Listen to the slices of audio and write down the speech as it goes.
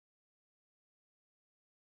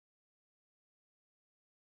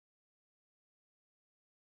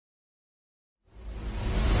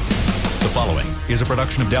is a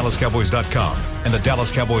production of DallasCowboys.com and the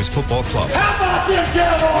Dallas Cowboys Football Club. How about them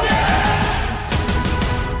Cowboys? Yeah!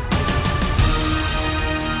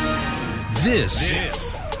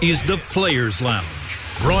 This is the Players Lounge,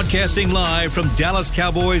 broadcasting live from Dallas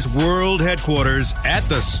Cowboys World Headquarters at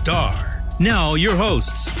the Star. Now your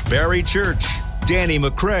hosts, Barry Church, Danny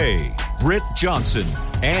McCray, Britt Johnson,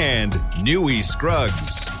 and Newy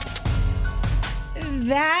Scruggs.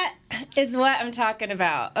 That is what I'm talking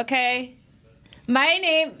about, okay? My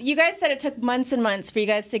name, you guys said it took months and months for you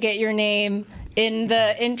guys to get your name in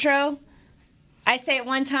the intro. I say it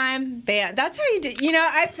one time, that's how you do. You know,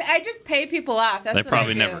 I just pay people off. That's they what probably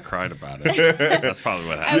I do. never cried about it. That's probably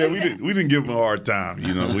what happened. Yeah, we didn't give them a hard time.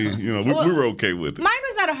 You know, we were okay with it. Mine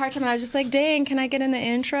was not a hard time. I was just like, dang, can I get in the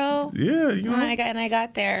intro? Yeah, you know. And I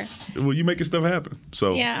got there. Well, you making stuff happen.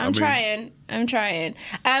 So yeah, I'm trying.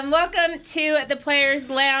 Welcome to the Players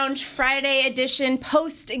Lounge Friday edition,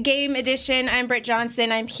 post-game edition. I'm Britt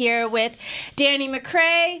Johnson. I'm here with Danny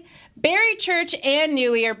McCray. Barry Church and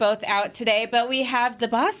Newy are both out today, but we have the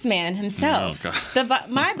boss man himself. Oh,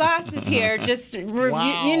 my boss is here, just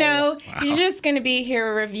you know, he's just going to be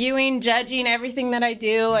here reviewing, judging everything that I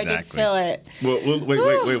do. Exactly. I just feel it. Well,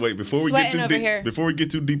 wait. Before we get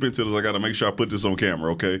too deep into this, I got to make sure I put this on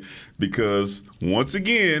camera, okay? Because once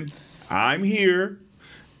again, I'm here,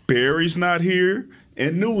 Barry's not here,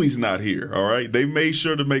 and Newy's not here, all right? They made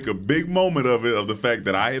sure to make a big moment of it, of the fact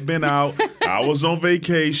that I had been out. I was on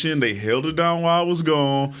vacation. They held it down while I was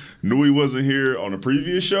gone. Newy wasn't here on the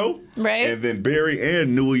previous show. Right. And then Barry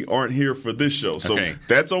and Newy aren't here for this show. So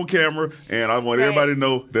that's on camera, and I want everybody to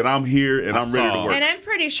know that I'm here and I'm ready to work. And I'm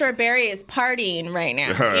pretty sure Barry is partying right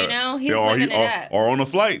now. You know? He's living it up. Or on a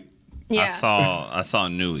flight. Yeah. I saw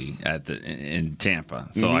Newy in Tampa,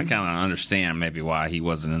 so I kind of understand maybe why he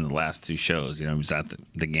wasn't in the last two shows. You know, he was at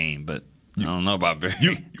the game, but I don't know about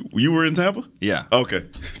Barry. You were in Tampa? Yeah. Okay,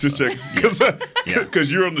 just checking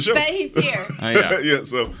because you're on the show. But he's here. Yeah.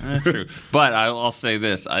 So that's true. But I'll say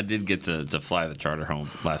this: I did get to fly the charter home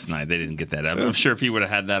last night. They didn't get that. I'm sure if he would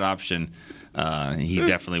have had that option. He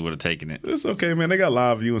definitely would have taken it. It's okay, man. They got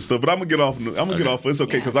live view and stuff, but I'm gonna get off. It's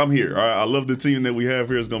okay because I'm here. All right, I love the team that we have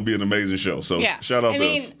here. It's gonna be an amazing show. So shout out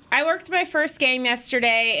to us. I worked my first game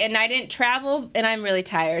yesterday, and I didn't travel, and I'm really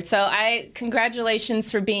tired. So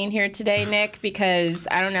congratulations for being here today, Nick, because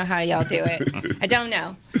I don't know how y'all do it. I don't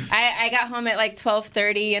know. I got home at like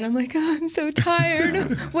 12:30, and I'm like, oh, I'm so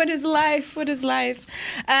tired. What is life?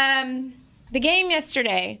 The game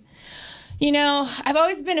yesterday. You know, I've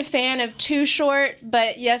always been a fan of Too Short,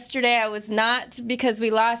 but yesterday I was not because we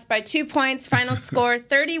lost by 2 points. Final score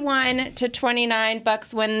 31-29.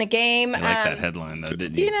 Bucks win the game. I like that headline, though,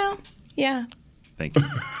 didn't you? You know, yeah. Thank you.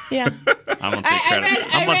 Yeah. I'm going to take credit.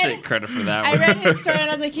 I'm going to take credit for that one. I read his story, and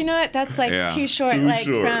I was like, you know what? That's like Too Short,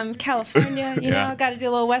 from California. You know, got to do a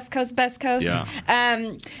little West Coast, Best Coast. Yeah.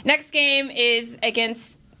 Next game is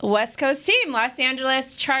against West Coast team, Los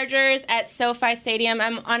Angeles Chargers at SoFi Stadium.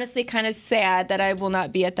 I'm honestly kind of sad that I will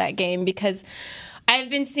not be at that game because I've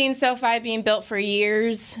been seeing SoFi being built for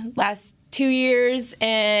years, last 2 years,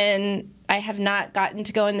 and I have not gotten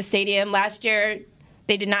to go in the stadium. Last year,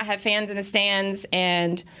 they did not have fans in the stands,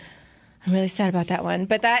 and I'm really sad about that one.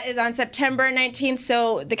 But that is on September 19th,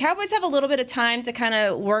 so the Cowboys have a little bit of time to kind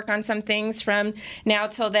of work on some things from now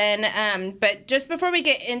till then. But just before we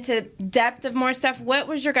get into depth of more stuff, what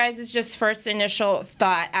was your guys' just first initial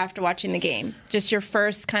thought after watching the game? Just your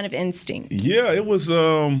first kind of instinct. Yeah, it was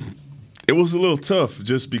a little tough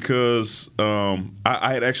just because I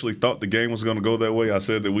had actually thought the game was going to go that way. I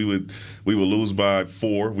said that we would lose by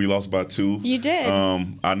 4. We lost by 2. You did.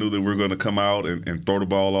 I knew that we were going to come out and throw the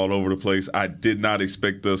ball all over the place. I did not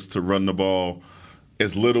expect us to run the ball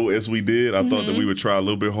as little as we did. I thought that we would try a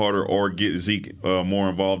little bit harder or get Zeke more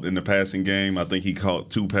involved in the passing game. I think he caught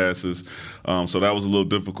 2 passes, so that was a little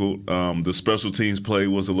difficult. The special teams play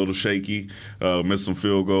was a little shaky. Missed some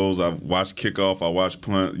field goals. I watched kickoff. I watched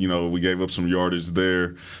punt. You know, we gave up some yardage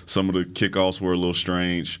there. Some of the kickoffs were a little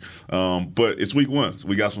strange. But it's week 1. So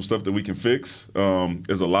we got some stuff that we can fix.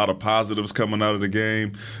 There's a lot of positives coming out of the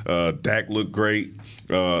game. Dak looked great.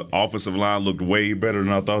 Offensive line looked way better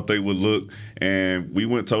than I thought they would look. And we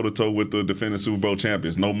went toe-to-toe with the defending Super Bowl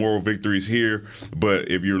champions. No moral victories here, but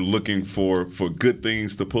if you're looking for good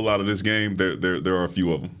things to pull out of this game, there are a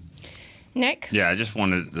few of them. Nick? Yeah, I just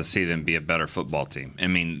wanted to see them be a better football team. I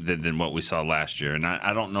mean, than what we saw last year. And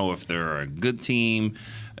I don't know if they're a good team,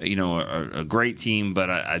 a great team, but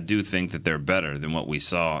I do think that they're better than what we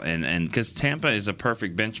saw. And because Tampa is a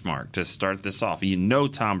perfect benchmark to start this off.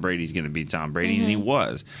 Tom Brady's going to be Tom Brady, and he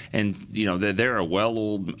was. And, they're a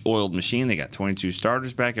well-oiled machine. They got 22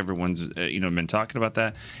 starters back. Everyone's, been talking about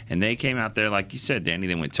that. And they came out there, like you said, Danny,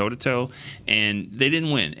 they went toe-to-toe, and they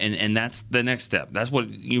didn't win. And that's the next step. That's what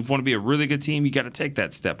you want to be a really good team, you got to take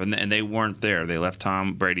that step, and they weren't there. They left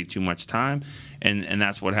Tom Brady too much time, and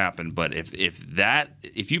that's what happened. But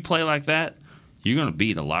if you play like that, you're going to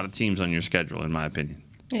beat a lot of teams on your schedule, in my opinion.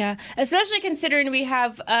 Yeah, especially considering we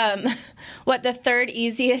have the third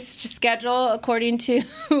easiest schedule according to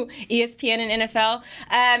ESPN and NFL,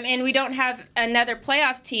 and we don't have another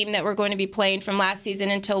playoff team that we're going to be playing from last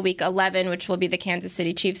season until week 11, which will be the Kansas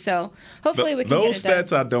City Chiefs. So hopefully we can get it done.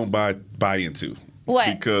 Those stats I don't buy into.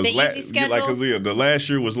 What? Because the easy schedules? The last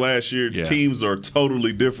year was last year. Yeah. Teams are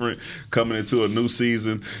totally different coming into a new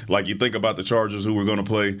season. Like you think about the Chargers who we're going to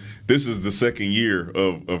play. This is the second year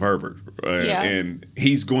of Herbert. And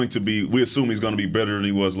he's going to be, we assume he's going to be better than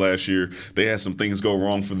he was last year. They had some things go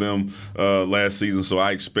wrong for them last season, so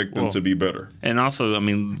I expect them to be better. And also,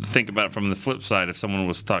 think about it from the flip side. If someone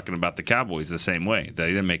was talking about the Cowboys the same way, they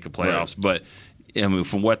didn't make the playoffs, but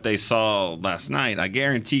from what they saw last night, I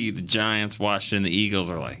guarantee the Giants, Washington, the Eagles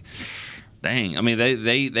are like, dang.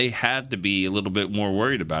 They had to be a little bit more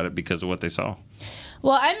worried about it because of what they saw.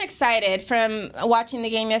 Well, I'm excited from watching the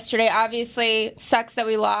game yesterday. Obviously, sucks that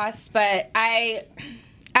we lost, but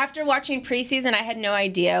after watching preseason, I had no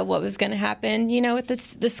idea what was going to happen, with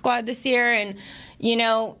the squad this year. And,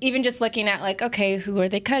 even just looking at okay, who are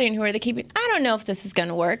they cutting? Who are they keeping? I don't know if this is going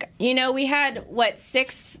to work. We had,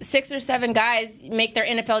 six or seven guys make their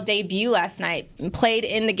NFL debut last night and played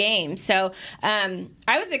in the game. So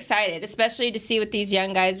I was excited, especially to see what these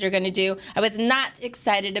young guys are going to do. I was not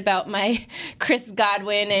excited about my Chris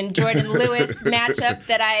Godwin and Jordan Lewis matchup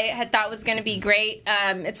that I had thought was going to be great.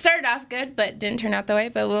 It started off good, but didn't turn out that way.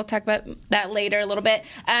 But we'll talk about that later a little bit.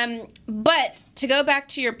 But to go back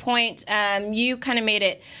to your point, you kind of made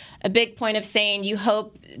it a big point of saying you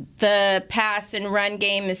hope the pass and run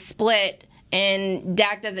game is split and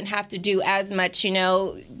Dak doesn't have to do as much,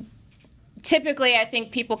 Typically, I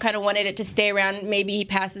think people kind of wanted it to stay around. Maybe he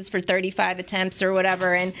passes for 35 attempts or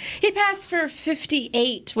whatever, and he passed for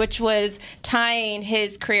 58, which was tying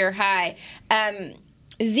his career high.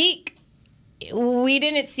 Zeke, we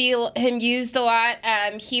didn't see him used a lot.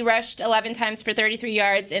 He rushed 11 times for 33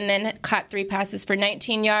 yards and then caught 3 passes for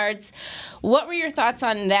 19 yards. What were your thoughts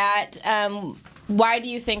on that? Why do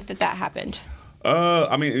you think that happened?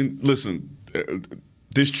 Listen,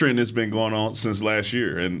 this trend has been going on since last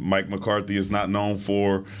year, and Mike McCarthy is not known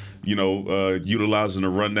for utilizing the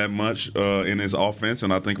run that much in his offense,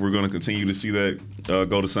 and I think we're going to continue to see that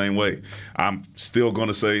go the same way. I'm still going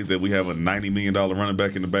to say that we have a $90 million running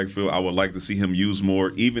back in the backfield. I would like to see him use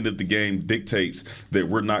more, even if the game dictates that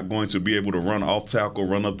we're not going to be able to run off tackle,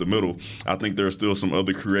 run up the middle. I think there are still some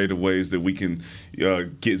other creative ways that we can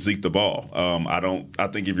get Zeke the ball. I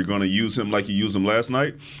think if you're going to use him like you used him last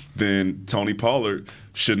night, then Tony Pollard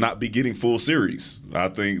should not be getting full series. I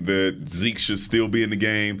think that Zeke should still be in the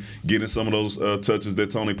game, getting some of those touches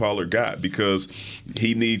that Tony Pollard got, because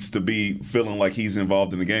he needs to be feeling like he's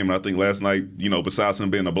involved in the game. And I think last night, besides him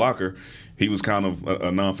being a blocker, he was kind of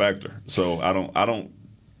a non-factor. So I don't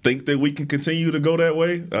think that we can continue to go that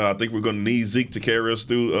way. I think we're going to need Zeke to carry us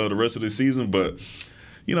through the rest of the season, but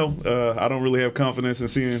I don't really have confidence in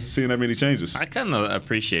seeing that many changes. I kind of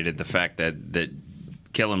appreciated the fact that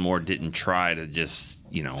Kellen Moore didn't try to just,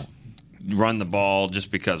 run the ball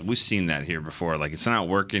just because we've seen that here before. Like, it's not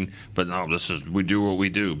working, but no, we do what we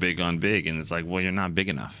do, big on big. And it's like, well, you're not big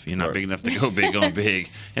enough. You're not big enough to go big on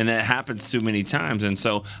big. And that happens too many times. And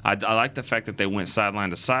so I like the fact that they went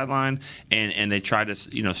sideline to sideline and they tried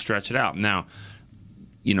to, stretch it out. Now,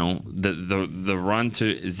 the run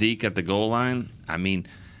to Zeke at the goal line,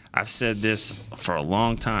 I've said this for a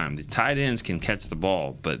long time. The tight ends can catch the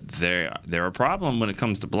ball, but they're a problem when it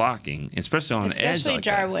comes to blocking, especially on the edge. Especially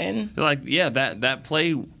Jarwin. That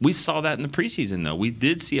play, we saw that in the preseason, though. We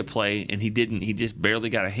did see a play, and he didn't. He just barely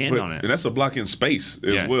got a hand on it. And that's a block in space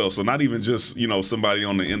as well. So not even just somebody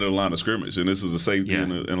on the end of the line of scrimmage, and this is a safety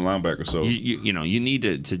and a linebacker. So you need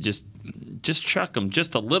to just chuck him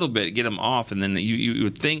just a little bit, get him off, and then you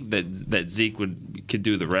would think that Zeke could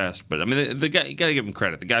do the rest. But the guy, you got to give him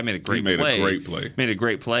credit. The guy made a great play. Made a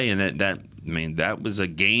great play, and that I mean, that was a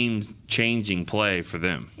game-changing play for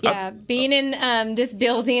them. Yeah, being in this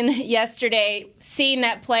building yesterday, seeing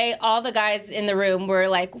that play, all the guys in the room were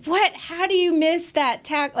like, what? How do you miss that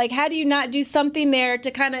tackle? Like, how do you not do something there to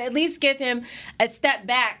kind of at least give him a step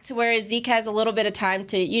back to where Zeke has a little bit of time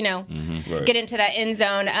to, get into that end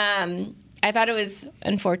zone? I thought it was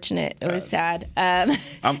unfortunate. It was sad. I'm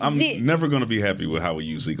never going to be happy with how we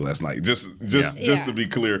used Zeke last night. Just to be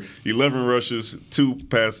clear, 11 rushes, 2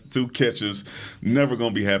 catches. Never going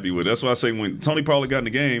to be happy with it. That's why I say when Tony Pollard got in the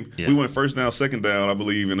game, we went first down, second down, I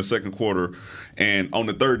believe, in the second quarter. And on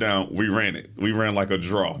the third down, we ran it. We ran like a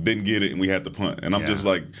draw. Didn't get it, and we had to punt. And I'm just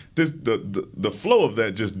like, the flow of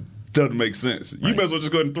that just doesn't make sense. You might as well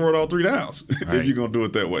just go ahead and throw it all 3 downs if you're going to do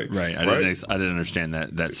it that way. Right. I didn't understand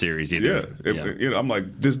that series either. Yeah. I'm like,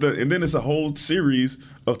 and then it's a whole series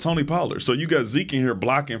of Tony Pollard. So you got Zeke in here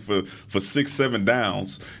blocking for 6-7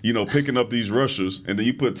 downs, picking up these rushers, and then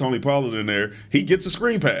you put Tony Pollard in there. He gets a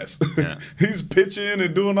screen pass. Yeah. He's pitching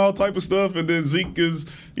and doing all type of stuff, and then Zeke is,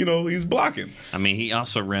 he's blocking. I mean, he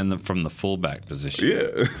also ran them from the fullback position.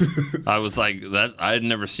 Yeah. I was like, that. I had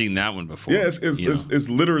never seen that one before. Yeah, it's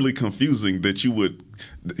literally confusing that you would.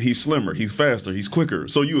 He's slimmer, he's faster, he's quicker.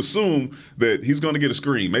 So you assume that he's going to get a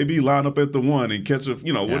screen. Maybe line up at the 1 and catch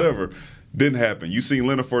whatever. Didn't happen. You seen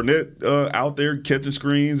Leonard Fournette out there catching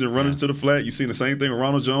screens and running to the flat. You seen the same thing with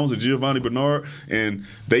Ronald Jones and Giovanni Bernard, and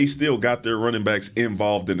they still got their running backs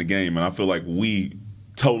involved in the game. And I feel like we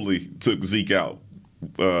totally took Zeke out,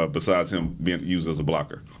 besides him being used as a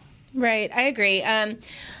blocker. Right, I agree. But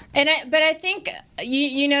I think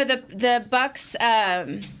the Bucks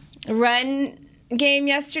run game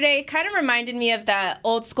yesterday kind of reminded me of that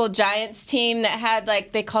old school Giants team that had,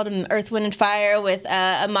 like, they called him Earth, Wind, and Fire with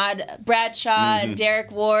Ahmad Bradshaw and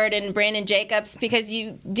Derek Ward and Brandon Jacobs, because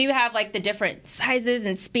you do have, like, the different sizes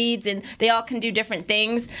and speeds, and they all can do different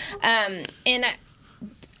things. And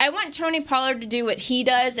I want Tony Pollard to do what he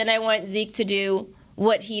does, and I want Zeke to do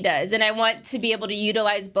what he does, and I want to be able to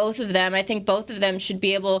utilize both of them. I think both of them should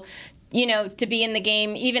be able to be in the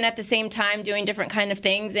game even at the same time doing different kind of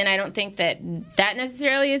things, and I don't think that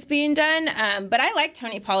necessarily is being done. But I like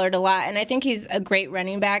Tony Pollard a lot, and I think he's a great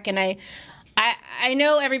running back, and I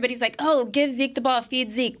know everybody's like, oh, give Zeke the ball,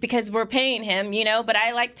 feed Zeke, because we're paying him, but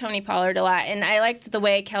I like Tony Pollard a lot, and I liked the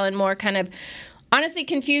way Kellen Moore kind of honestly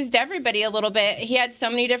confused everybody a little bit. He had so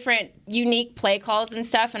many different unique play calls and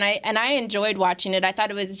stuff, and I enjoyed watching it. I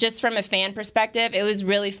thought it was, just from a fan perspective, it was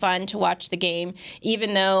really fun to watch the game,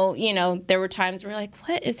 even though, there were times where like,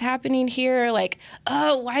 what is happening here? Like,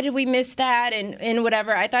 oh, why did we miss that? And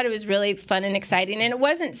whatever. I thought it was really fun and exciting, and it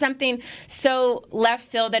wasn't something so left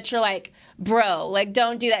field that you're like, bro, like,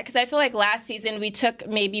 don't do that. Because I feel like last season we took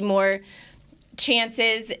maybe more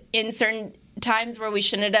chances in certain times where we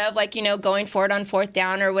shouldn't have, like, going for it on 4th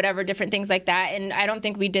down or whatever, different things like that. And I don't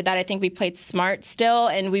think we did that. I think we played smart still,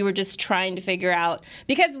 and we were just trying to figure out,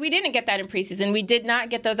 because we didn't get that in preseason. We did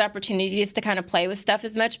not get those opportunities to kind of play with stuff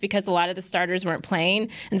as much because a lot of the starters weren't playing.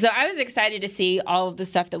 And so I was excited to see all of the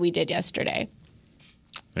stuff that we did yesterday.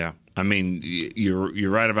 Yeah, I mean, you're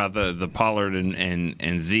right about the Pollard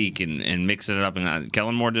and Zeke and mixing it up. And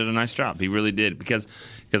Kellen Moore did a nice job. He really did, because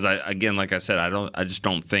again, like I said, I just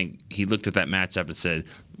don't think he looked at that matchup and said,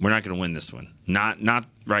 we're not going to win this one. Not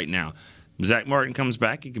right now. Zach Martin comes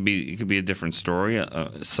back, it could be a different story,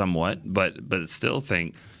 somewhat, but still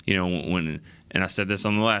think, when. And I said this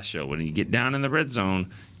on the last show, when you get down in the red zone,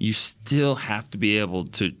 you still have to be able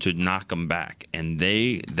to knock them back. And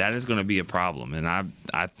that is going to be a problem. And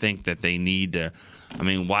I think that they need to – I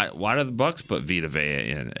mean, why do the Bucs put Vita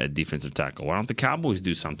Vea in at defensive tackle? Why don't the Cowboys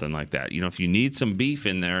do something like that? If you need some beef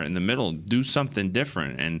in there in the middle, do something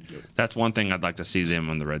different. And that's one thing I'd like to see them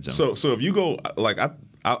in the red zone. So if you go – like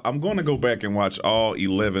I'm going to go back and watch all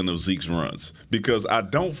 11 of Zeke's runs, because I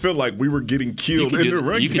don't feel like we were getting killed in the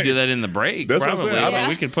run game. You could do that in the break. That's probably. what I'm saying. I mean,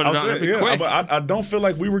 we could put it on there quick. But I don't feel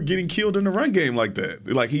like we were getting killed in the run game like that.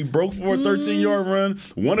 Like, he broke for a 13-yard run.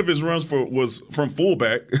 One of his runs was from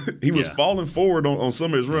fullback. He was falling forward on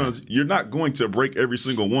some of his runs. Yeah. You're not going to break every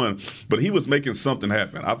single one, but he was making something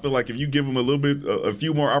happen. I feel like if you give him a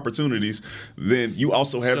few more opportunities, then you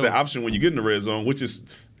also have the option when you get in the red zone, which is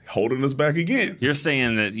holding us back again. You're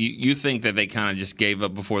saying that you think that they kind of just gave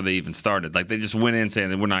up before they even started. Like, they just went in saying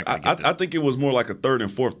that we're not going to get this. I think it was more like a third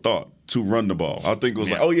and fourth thought to run the ball. I think it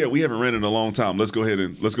was like, oh yeah, we haven't ran in a long time. Let's go ahead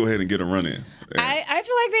and get a run in. I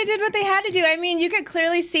feel like they did what they had to do. I mean, you could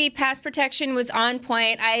clearly see pass protection was on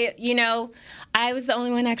point. I was the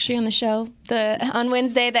only one actually on the show on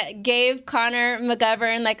Wednesday that gave Connor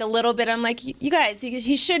McGovern like a little bit. I'm like, you guys,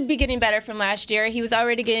 he should be getting better from last year. He was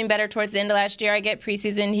already getting better towards the end of last year. I get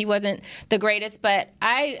preseason, he wasn't the greatest, but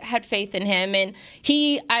I had faith in him, and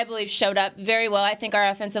he, I believe, showed up very well. I think our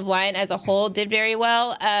offensive line as a whole did very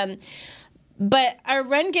well. But our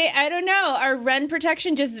run game, I don't know. Our run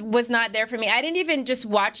protection just was not there for me. I didn't even, just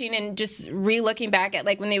watching and just re-looking back at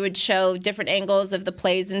like when they would show different angles of the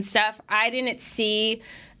plays and stuff, I didn't see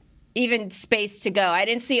even space to go. I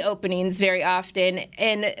didn't see openings very often.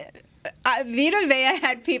 And Vita Vea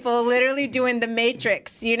had people literally doing the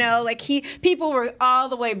Matrix, like people were all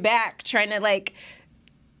the way back trying to like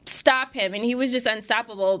stop him, and he was just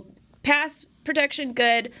unstoppable. Pass protection,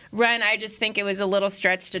 good. Run, I just think it was a little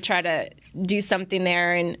stretch to try to do something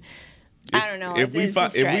there, and I don't know. If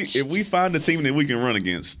we find a team that we can run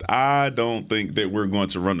against, I don't think that we're going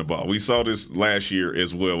to run the ball. We saw this last year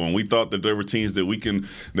as well when we thought that there were teams that we can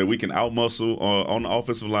outmuscle on the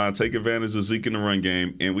offensive line, take advantage of Zeke in the run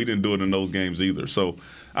game, and we didn't do it in those games either. So,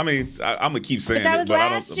 I mean, I'm gonna keep saying that was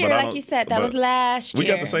last year, like you said. That was last year. We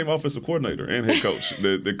got the same offensive coordinator and head coach.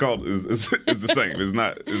 The call is the same. It's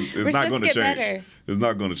not going to change. Better. It's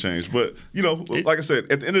not going to change. But like I said,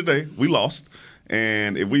 at the end of the day, we lost.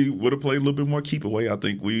 And if we would have played a little bit more keep away, I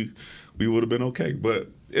think we would have been okay. But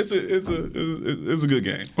it's a good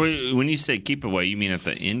game. When you say keep away, you mean at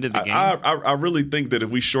the end of the game? I really think that if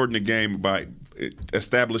we shorten the game by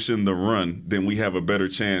establishing the run, then we have a better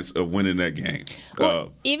chance of winning that game.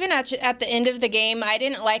 Well, even at the end of the game, I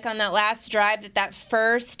didn't like on that last drive that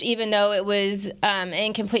first, even though it was an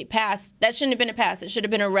incomplete pass, that shouldn't have been a pass. It should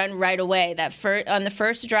have been a run right away. On the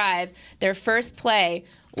first drive, their first play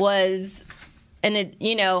was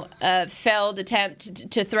a failed attempt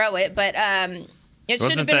to throw it, but it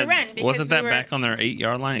should have been a run. Wasn't that back on their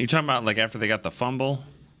 8-yard line? You're talking about like after they got the fumble,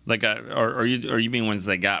 or you mean once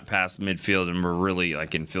they got past midfield and were really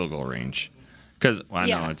like in field goal range? Because I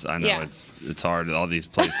know it's hard. All these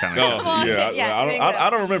plays kind of. I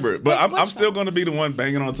don't remember it, but I'm still going to be the one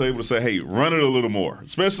banging on the table to say, hey, run it a little more,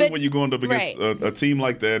 especially when you're going up against a team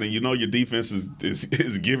like that, and your defense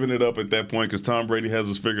is giving it up at that point because Tom Brady has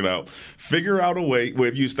us figured out. Figure out a way where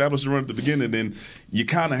if you establish the run at the beginning, then you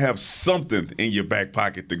kind of have something in your back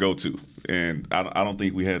pocket to go to. And I don't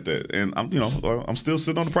think we had that. And I'm still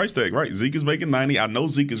sitting on the price tag, right? Zeke is making $90. I know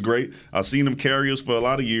Zeke is great. I've seen him carry us for a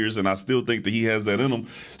lot of years, and I still think that he has that in him,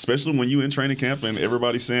 especially when you in training camp and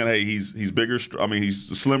everybody's saying, hey, he's bigger. I mean,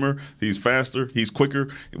 he's slimmer, he's faster, he's quicker.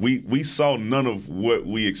 We saw none of what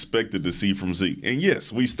we expected to see from Zeke. And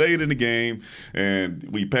yes, we stayed in the game and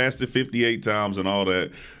we passed it 58 times and all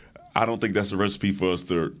that. I don't think that's a recipe for us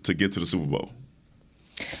to get to the Super Bowl.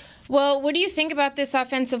 Well, what do you think about this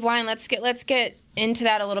offensive line? Let's get into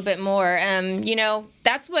that a little bit more.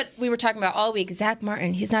 That's what we were talking about all week. Zach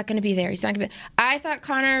Martin, he's not going to be there. He's not going to be. I thought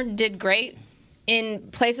Connor did great in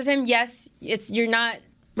place of him. Yes, you're not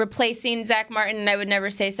replacing Zach Martin, and I would never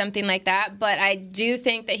say something like that. But I do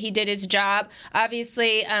think that he did his job.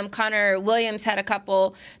 Obviously, Connor Williams had a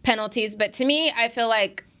couple penalties, but to me, I feel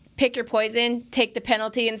like pick your poison, take the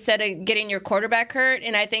penalty instead of getting your quarterback hurt.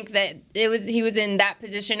 And I think that he was in that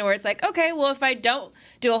position where it's like, okay, well, if I don't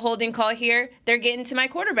do a holding call here, they're getting to my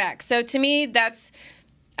quarterback. So to me,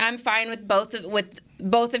 I'm fine with both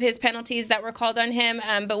of his penalties that were called on him.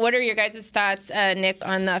 But what are your guys' thoughts, Nick,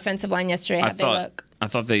 on the offensive line yesterday? How'd they look? I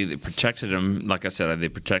thought they protected him. Like I said, they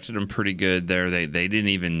protected him pretty good there. They didn't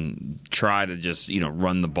even try to just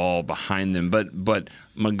run the ball behind them. But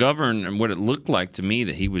McGovern, and what it looked like to me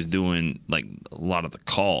that he was doing like a lot of the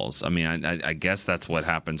calls. I mean, I guess that's what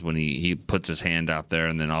happens when he puts his hand out there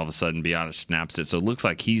and then all of a sudden Biadasz snaps it. So it looks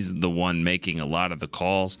like he's the one making a lot of the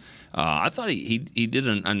calls. I thought he did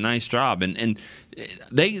a nice job, and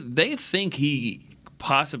they think he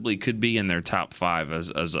possibly could be in their top 5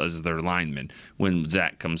 as their lineman when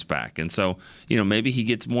Zach comes back. And so, maybe he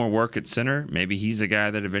gets more work at center. Maybe he's a guy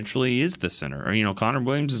that eventually is the center. Or, Connor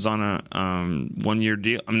Williams is on a 1-year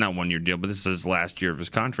deal. I'm not 1-year deal, but this is his last year of his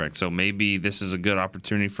contract. So maybe this is a good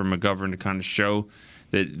opportunity for McGovern to kind of show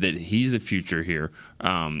that he's the future here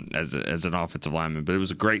as an offensive lineman. But it was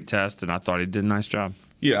a great test, and I thought he did a nice job.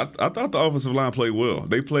 Yeah, I thought the offensive line played well.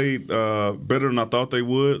 They played better than I thought they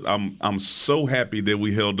would. I'm so happy that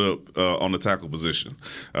we held up on the tackle position.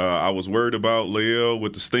 I was worried about Leal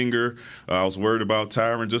with the stinger. I was worried about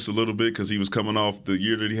Tyron just a little bit because he was coming off the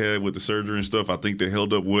year that he had with the surgery and stuff. I think they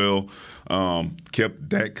held up well, kept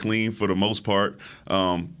Dak clean for the most part.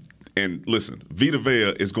 And listen, Vita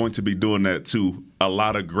Vea is going to be doing that to a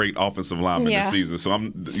lot of great offensive linemen this season.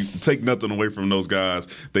 So take nothing away from those guys.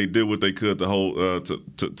 They did what they could to hold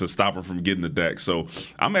to stop them from getting to Dak. So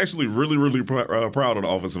I'm actually really, really proud of the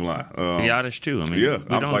offensive line. Biadasz too. I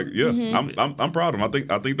mean, I'm proud of them.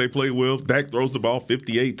 I think they play well. Dak throws the ball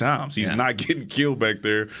 58 times. He's not getting killed back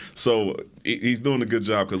there. So he's doing a good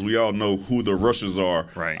job because we all know who the rushers are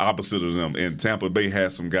opposite of them. And Tampa Bay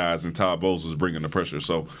has some guys, and Todd Bowles is bringing the pressure.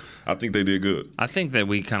 So I think they did good. I think that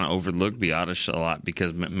we kind of overlooked Biadasz a lot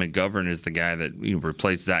because McGovern is the guy that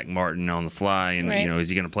replaced Zach Martin on the fly. And, is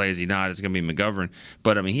he going to play? Is he not? It's going to be McGovern.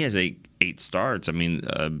 But, I mean, he has eight starts. I mean,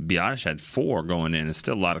 Biadasz had 4 going in. There's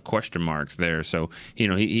still a lot of question marks there. So,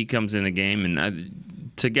 he comes in the game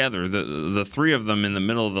and together, the 3 of them in the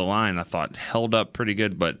middle of the line, I thought held up pretty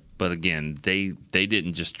good. But again, they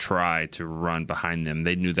didn't just try to run behind them.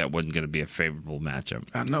 They knew that wasn't going to be a favorable matchup.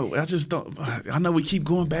 I know. I know we keep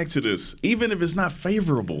going back to this. Even if it's not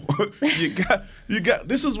favorable, you got.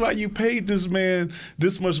 This is why you paid this man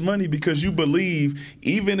this much money, because you believe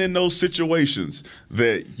even in those situations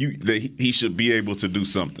that he should be able to do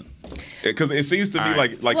something. Because it seems to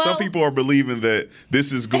be like some people are believing that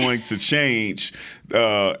this is going to change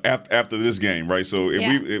after this game, right? So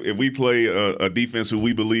if we play a defense who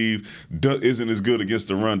we believe isn't as good against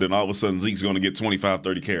the run, then all of a sudden Zeke's going to get 25,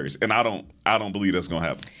 30 carries, and I don't believe that's going to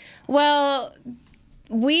happen. Well,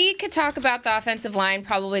 we could talk about the offensive line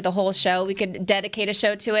probably the whole show. We could dedicate a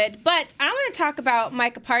show to it. But I want to talk about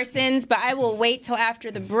Micah Parsons, but I will wait till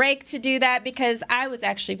after the break to do that because I was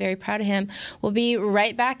actually very proud of him. We'll be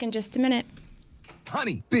right back in just a minute.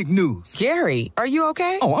 Honey, big news. Gary, are you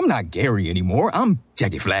okay? Oh, I'm not Gary anymore. I'm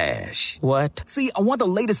Jackie Flash. What? See, I want the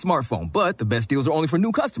latest smartphone, but the best deals are only for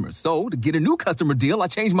new customers. So, to get a new customer deal, I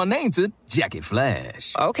changed my name to Jackie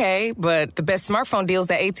Flash. Okay, but the best smartphone deals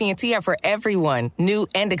at AT&T are for everyone, new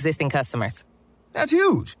and existing customers. That's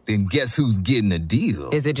huge. Then guess who's getting a deal?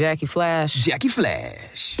 Is it Jackie Flash? Jackie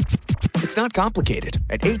Flash. It's not complicated.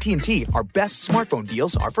 At AT&T, our best smartphone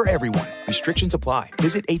deals are for everyone. Restrictions apply.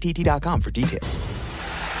 Visit att.com for details.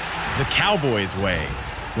 The Cowboys way,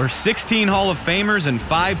 where 16 Hall of Famers and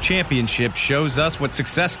 5 championships shows us what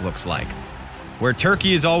success looks like. Where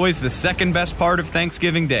turkey is always the second best part of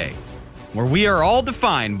Thanksgiving Day. Where we are all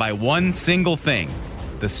defined by one single thing,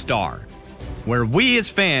 the star. Where we as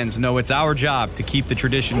fans know it's our job to keep the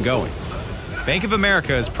tradition going. Bank of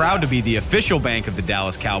America is proud to be the official bank of the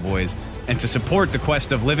Dallas Cowboys and to support the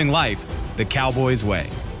quest of living life the Cowboys way.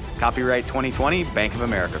 Copyright 2020, Bank of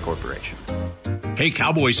America Corporation. Hey,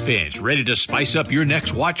 Cowboys fans, ready to spice up your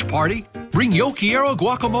next watch party? Bring Yo Quiero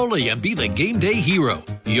guacamole and be the game day hero.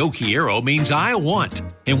 Yo Quiero means I want,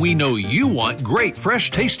 and we know you want great,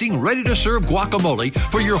 fresh-tasting, ready-to-serve guacamole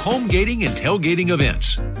for your home gating and tailgating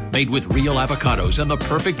events. Made with real avocados and the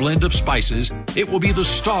perfect blend of spices, it will be the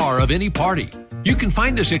star of any party. You can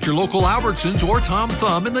find us at your local Albertsons or Tom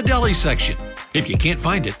Thumb in the deli section. If you can't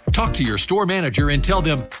find it, talk to your store manager and tell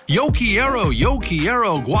them, Yo Quiero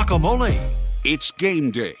guacamole. It's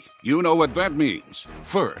game day. You know what that means.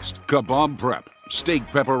 First, kebab prep. Steak,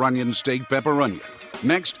 pepper, onion, steak, pepper, onion.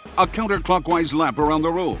 Next, a counterclockwise lap around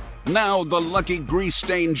the room. Now the lucky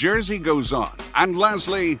grease-stained jersey goes on. And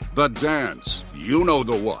lastly, the dance. You know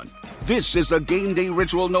the one. This is a game day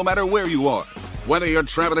ritual no matter where you are. Whether you're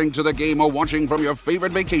traveling to the game or watching from your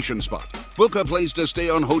favorite vacation spot, book a place to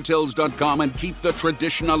stay on Hotels.com and keep the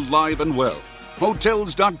tradition alive and well.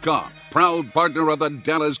 Hotels.com, proud partner of the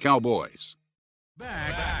Dallas Cowboys.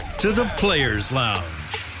 Back to the Players Lounge.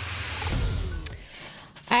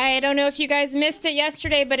 I don't know if you guys missed it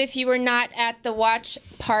yesterday, but if you were not at the watch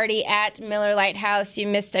party at Miller Lite House, you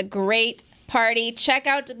missed a great party. Check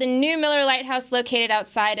out the new Miller Lite House located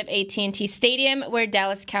outside of AT&T Stadium, where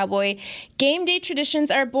Dallas Cowboy game day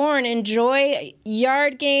traditions are born. Enjoy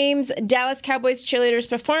yard games, Dallas Cowboys cheerleaders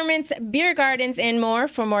performance, beer gardens, and more.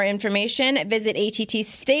 For more information, visit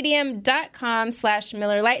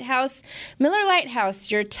attstadium.com/Miller Lite House. Miller Lite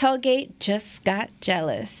House, your tailgate just got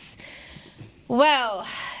jealous. Well,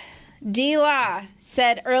 D-Law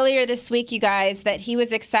said earlier this week, you guys, that he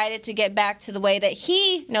was excited to get back to the way that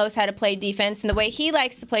he knows how to play defense and the way he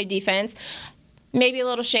likes to play defense. Maybe a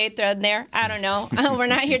little shade thrown there. I don't know. We're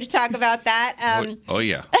not here to talk about that. Oh,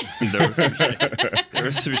 yeah. There was some shade. There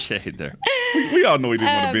was some shade there. We all know he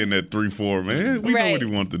didn't want to be in that 3-4, man. We know what he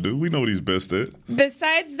wanted to do. We know what he's best at.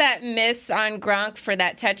 Besides that miss on Gronk for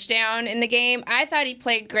that touchdown in the game, I thought he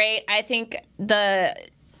played great. I think the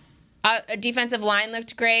defensive line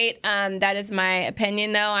looked great. That is my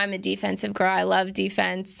opinion, though. I'm a defensive girl. I love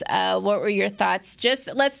defense. What were your thoughts? Just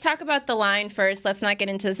let's talk about the line first. Let's not get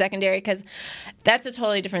into the secondary because that's a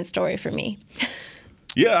totally different story for me.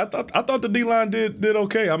 Yeah, I thought the D-line did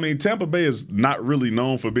okay. I mean, Tampa Bay is not really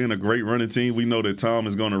known for being a great running team. We know that Tom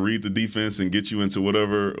is going to read the defense and get you into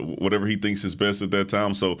whatever he thinks is best at that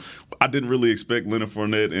time. So I didn't really expect Leonard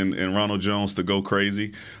Fournette and Ronald Jones to go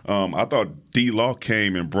crazy. I thought D-Law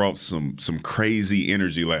came and brought some crazy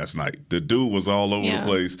energy last night. The dude was all over the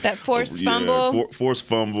place. That forced fumble. Forced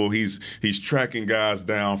fumble. He's tracking guys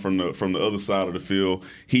down from the other side of the field.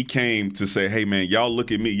 He came to say, "Hey man, y'all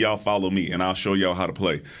look at me, y'all follow me, and I'll show y'all how to play."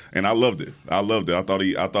 And I loved it. I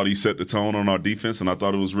thought he set the tone on our defense, and I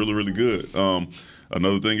thought it was really, really good.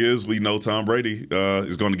 Another thing is we know Tom Brady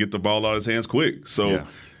is going to get the ball out of his hands quick. So,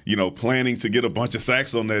 planning to get a bunch of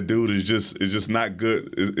sacks on that dude is just not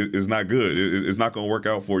good. It's not good. It's not going to work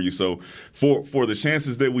out for you. So for the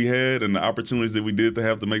chances that we had and the opportunities that we did to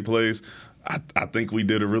have to make plays, I think we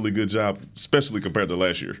did a really good job, especially compared to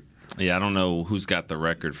last year. Yeah, I don't know who's got the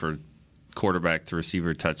record for quarterback to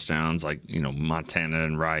receiver touchdowns, like Montana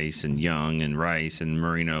and Rice and Young and Rice and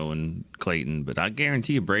Marino and Clayton, but I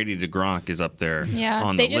guarantee you Brady to Gronk is up there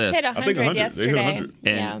on the list. They just hit 100 yesterday.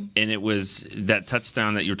 They hit 100. And it was that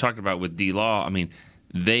touchdown that you were talking about with D-Law. I mean,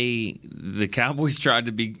 the Cowboys tried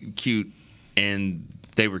to be cute and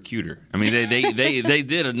they were cuter. I mean, they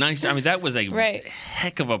did a nice. I mean, that was a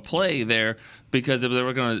heck of a play there because they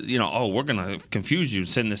were going to, we're going to confuse you,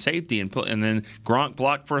 send the safety, and then Gronk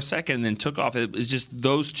blocked for a second and then took off. It was just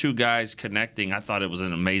those two guys connecting. I thought it was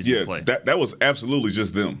an amazing play. That was absolutely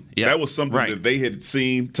just them. Yeah. That was something that they had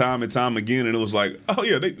seen time and time again, and it was like, oh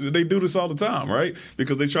yeah, they do this all the time, right?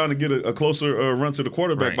 Because they're trying to get a closer run to the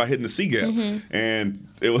quarterback by hitting the C gap, and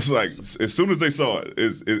it was like as soon as they saw it,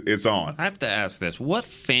 it's on. I have to ask this: what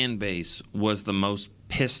fan base was the most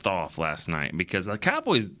pissed off last night? Because the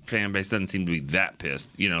Cowboys fan base doesn't seem to be that pissed.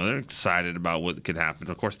 They're excited about what could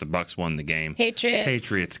happen. Of course, the Bucs won the game.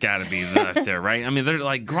 Patriots got to be up there, right? I mean, they're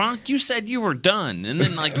like, Gronk, you said you were done, and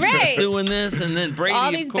then like you're doing this, and then Brady,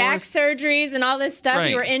 all these of course, back surgeries and all this stuff.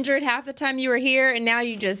 You were injured half the time you were here, and now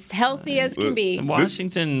you're just healthy as can be.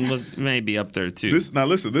 Washington was maybe up there too. Now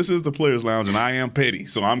listen, this is the Players Lounge, and I am petty,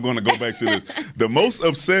 so I'm going to go back to this. The most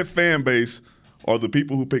upset fan base are the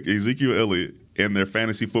people who pick Ezekiel Elliott in their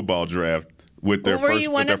fantasy football draft with their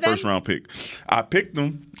first round pick. I picked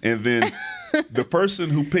them, and then the person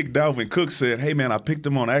who picked Dalvin Cook said, "Hey man, I picked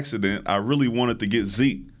him on accident. I really wanted to get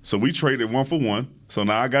Zeke, so we traded 1 for 1. So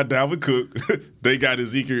now I got Dalvin Cook. They got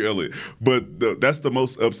Ezekiel Elliott. But that's the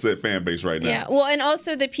most upset fan base right now. Yeah, well, and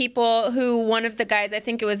also the people who one of the guys, I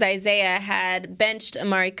think it was Isaiah, had benched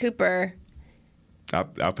Amari Cooper. I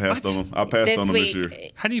passed on him. I passed on him this year.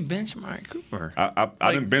 How do you bench Amari Cooper? I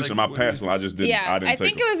didn't bench him. I passed him. I just didn't. Yeah, I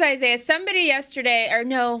think it was Isaiah. Somebody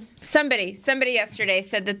yesterday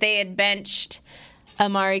said that they had benched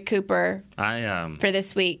Amari Cooper for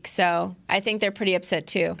this week. So I think they're pretty upset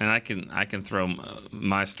too. And I can throw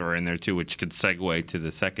my story in there too, which could segue to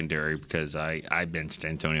the secondary because I benched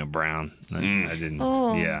Antonio Brown. I didn't.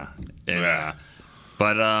 Oh. Yeah. And,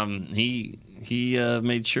 but he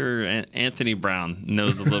made sure Anthony Brown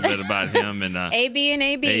knows a little bit about him and AB and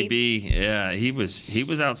AB. AB, yeah, he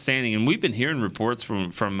was outstanding, and we've been hearing reports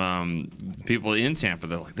from people in Tampa.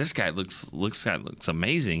 They're like, this guy looks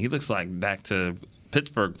amazing. He looks like back to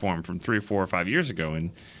Pittsburgh form from 3 or 4 or 5 years ago,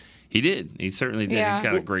 and he did. He certainly did. Yeah. He's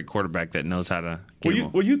got a great quarterback that knows how to.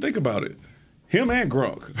 Well, you think about it. Him and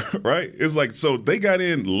Gronk, right? It's like, so they got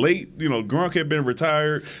in late. Gronk had been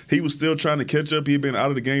retired. He was still trying to catch up. He had been out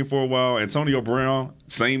of the game for a while. Antonio Brown,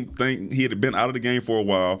 same thing. He had been out of the game for a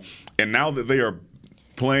while. And now that they are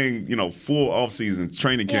playing, full offseason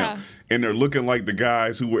training camp, and they're looking like the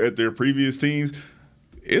guys who were at their previous teams,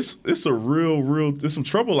 it's a real, there's some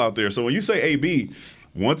trouble out there. So when you say AB,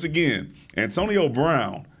 once again, Antonio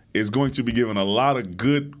Brown is going to be giving a lot of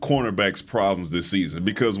good cornerbacks problems this season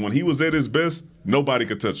because when he was at his best, nobody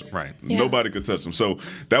could touch him. Right. Yeah. Nobody could touch him. So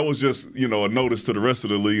that was just, a notice to the rest of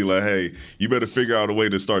the league like, hey, you better figure out a way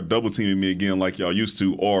to start double teaming me again like y'all used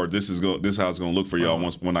to, or this is how it's going to look for y'all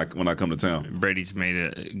when I come to town. Brady's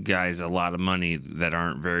made guys a lot of money that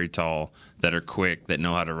aren't very tall, that are quick, that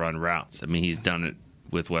know how to run routes. I mean, he's done it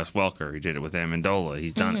with Wes Welker. He did it with Amendola.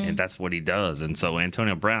 He's done it, and that's what he does. And so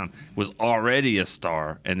Antonio Brown was already a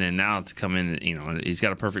star, and then now to come in, he's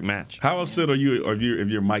got a perfect match. How upset are you if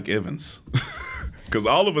you're Mike Evans? Because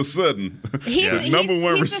all of a sudden, he's the number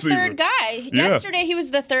one he's receiver. The third guy. Yesterday, he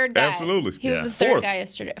was the third guy. Absolutely. He was the third guy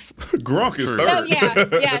yesterday. Gronk is third. Oh,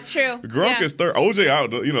 yeah, true. Gronk is third. OJ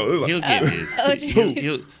out, he'll get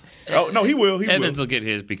his. Oh no, he will. Evans will get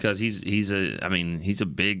his because he's a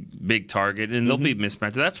big target, and there'll be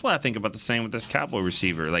mismatches. That's what I think about the same with this Cowboy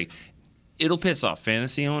receiver. Like, it'll piss off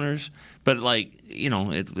fantasy owners, but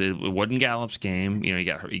it wasn't Gallup's game. He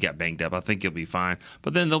got banged up. I think he'll be fine.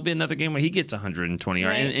 But then there'll be another game where he gets 120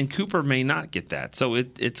 yards, and Cooper may not get that. So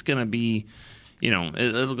it's going to be,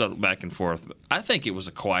 it'll go back and forth. I think it was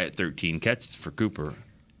a quiet 13 catches for Cooper.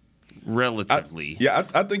 Relatively,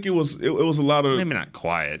 I think it was a lot of, maybe not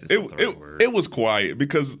quiet. It was quiet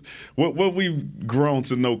because what we've grown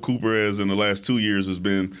to know Cooper as in the last 2 years has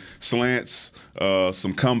been slants,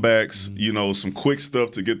 some comebacks, some quick stuff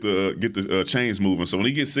to get the chains moving. So when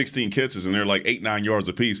he gets 16 catches and they're like 8-9 yards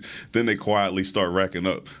apiece, then they quietly start racking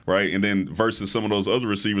up, right? And then versus some of those other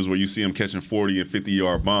receivers where you see him catching 40 and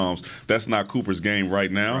 50-yard bombs, that's not Cooper's game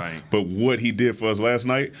right now. Right. But what he did for us last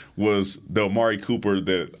night was the Amari Cooper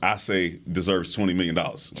that I say deserves $20 million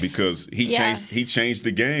because he changed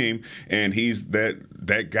the game, and he's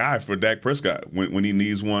that guy for Dak Prescott when he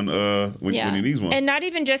needs one. When he needs one, and not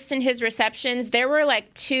even just in his receptions. There were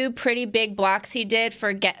like 2 pretty big blocks he did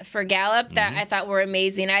for Gallup that I thought were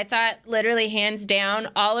amazing. I thought literally hands down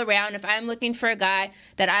all around. If I'm looking for a guy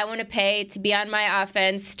that I want to pay to be on my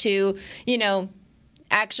offense to,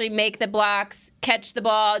 actually make the blocks, catch the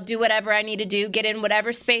ball, do whatever I need to do, get in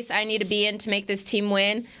whatever space I need to be in to make this team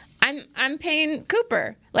win, I'm paying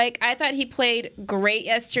Cooper. Like, I thought he played great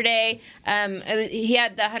yesterday. He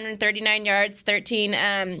had the 139 yards,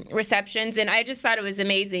 13 receptions, and I just thought it was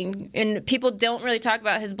amazing. And people don't really talk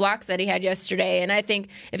about his blocks that he had yesterday. And I think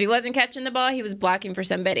if he wasn't catching the ball, he was blocking for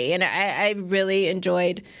somebody. And I really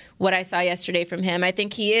enjoyed what I saw yesterday from him. I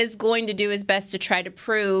think he is going to do his best to try to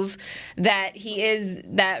prove that he is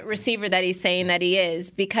that receiver that he's saying that he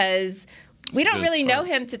is, because we don't really know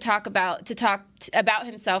him to talk about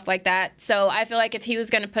himself like that. So I feel like if he was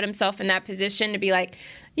going to put himself in that position to be like,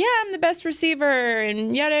 yeah, I'm the best receiver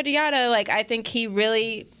and yada, yada, yada, like, I think he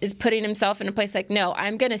really is putting himself in a place like, no,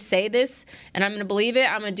 I'm going to say this and I'm going to believe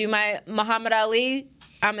it. I'm going to do my Muhammad Ali.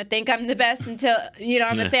 I'm going to think I'm the best until,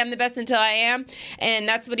 I'm going to say I'm the best until I am. And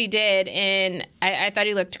that's what he did. And I thought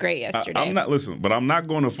he looked great yesterday. I'm not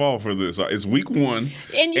going to fall for this. It's week 1.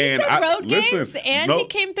 And you said road games, and he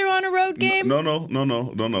came through on a road game? No.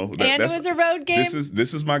 It was a road game?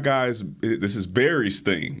 This is my guys. This is Barry's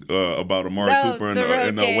thing about Amari Cooper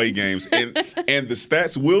and the away games. And the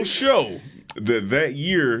stats will show that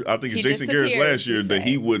year, I think it's Jason Garrett's last year, that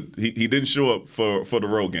he didn't show up for the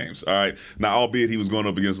road games. All right. Now, albeit he was going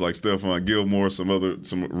up against like Stephon Gilmore,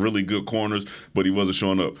 some really good corners, but he wasn't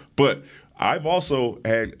showing up. But I've also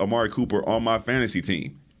had Amari Cooper on my fantasy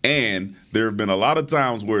team. And there have been a lot of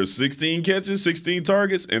times where it's 16 catches, 16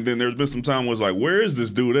 targets, and then there's been some time where it's like, where is this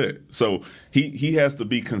dude at? So he has to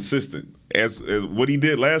be consistent. As what he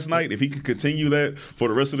did last night, if he could continue that for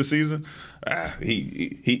the rest of the season,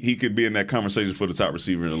 he could be in that conversation for the top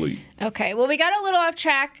receiver in the league. Okay, well, we got a little off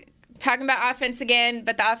track talking about offense again,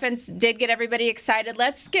 but the offense did get everybody excited.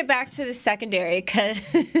 Let's get back to the secondary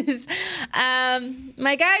because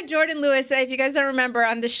my guy Jordan Lewis, if you guys don't remember,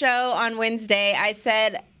 on the show on Wednesday, I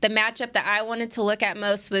said the matchup that I wanted to look at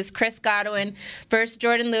most was Chris Godwin versus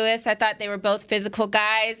Jordan Lewis. I thought they were both physical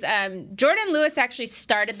guys. Jordan Lewis actually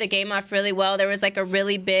started the game off really well. There was like a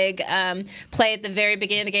really big play at the very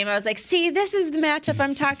beginning of the game. I was like, see, this is the matchup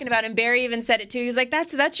I'm talking about. And Barry even said it too. He was like,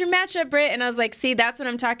 that's your matchup, Britt. And I was like, see, that's what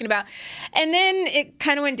I'm talking about. And then it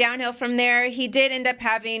kind of went downhill from there. He did end up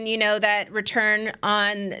having, that return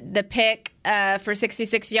on the pick for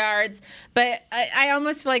 66 yards. But I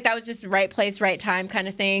almost feel like that was just right place, right time kind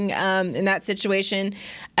of thing in that situation.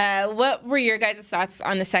 What were your guys' thoughts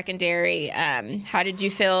on the secondary? How did you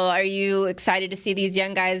feel? Are you excited to see these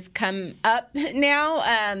young guys come up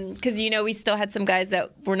now? Because, we still had some guys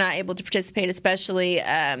that were not able to participate, especially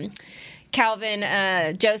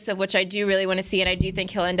Calvin Joseph, which I do really want to see, and I do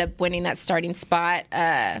think he'll end up winning that starting spot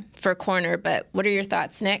for corner. But what are your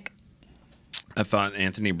thoughts, Nick? I thought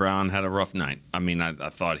Anthony Brown had a rough night. I mean, I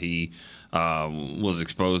thought he was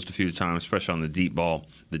exposed a few times, especially on the deep ball.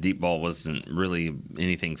 The deep ball wasn't really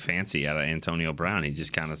anything fancy out of Antonio Brown. He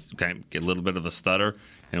just kind of get a little bit of a stutter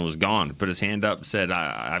and it was gone. Put his hand up, said,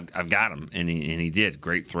 I've got him, and he did.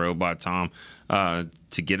 Great throw by Tom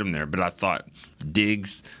to get him there. But I thought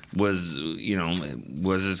Diggs was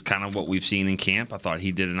kind of what we've seen in camp. I thought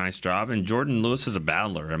he did a nice job. And Jordan Lewis is a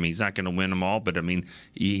battler. I mean, he's not going to win them all, but I mean,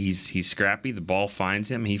 he's scrappy. The ball finds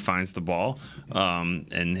him. He finds the ball,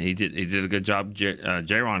 and he did a good job.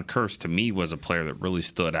 Jaron Kearse, to me, was a player that really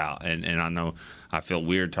stood out. And I know I feel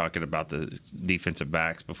weird talking about the defensive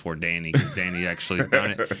backs before Danny, because Danny actually has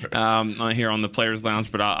done it here on the Players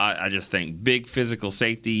Lounge. But I just think big physical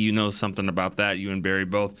safety. You know something about that, you and Barry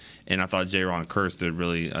both. And I thought Jaron Kearse did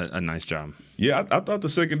really a nice job. Yeah, I thought the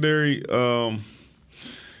secondary,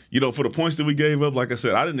 for the points that we gave up, like I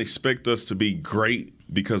said, I didn't expect us to be great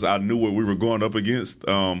because I knew what we were going up against.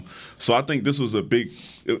 So I think this was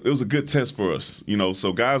it was a good test for us.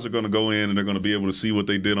 So guys are going to go in and they're going to be able to see what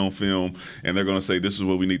they did on film, and they're going to say, this is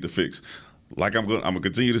what we need to fix. Like I'm going to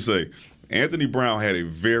continue to say, Anthony Brown had a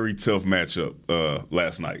very tough matchup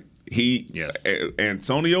last night.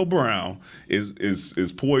 Antonio Brown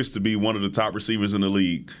is poised to be one of the top receivers in the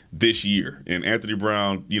league this year. And Anthony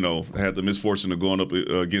Brown, had the misfortune of going up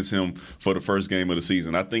against him for the first game of the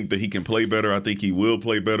season. I think that he can play better. I think he will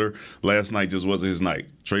play better. Last night just wasn't his night.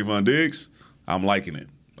 Trayvon Diggs, I'm liking it.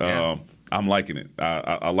 Yeah. I'm liking it.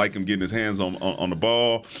 I like him getting his hands on the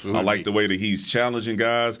ball. Ooh, I like the way that he's challenging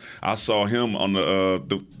guys. I saw him on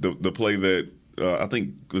the play that I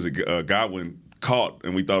think was Godwin caught,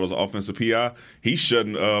 and we thought it was an offensive PI. He's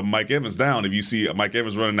shutting Mike Evans down. If you see Mike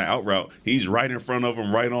Evans running the out route, he's right in front of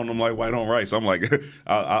him, right on him like white on rice. I'm like,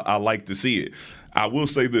 I like to see it. I will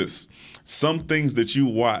say this. Some things that you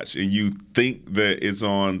watch and you think that it's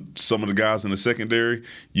on some of the guys in the secondary,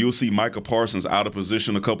 you'll see Micah Parsons out of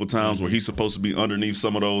position a couple times where he's supposed to be underneath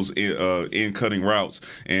some of those in-cutting routes,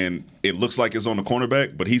 and it looks like it's on the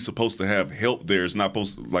cornerback, but he's supposed to have help there. It's not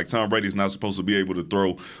supposed to, like Tom Brady's not supposed to be able to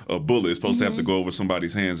throw a bullet. It's supposed to have to go over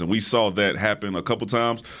somebody's hands, and we saw that happen a couple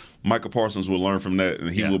times. Micah Parsons will learn from that,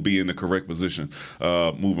 and he will be in the correct position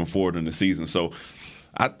moving forward in the season. So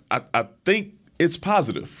I think it's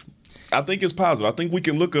positive. I think it's positive. I think we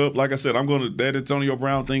can look up, like I said, that Antonio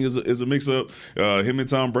Brown thing is a mix-up. Him and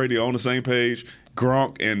Tom Brady are on the same page.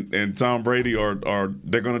 Gronk and Tom Brady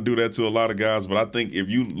they're going to do that to a lot of guys. But I think if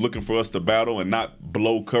you're looking for us to battle and not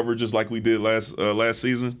blow coverages like we did last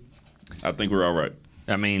season, I think we're all right.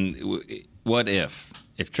 I mean, what if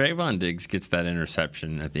Trayvon Diggs gets that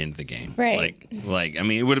interception at the end of the game? Right. I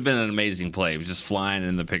mean, it would have been an amazing play. It was just flying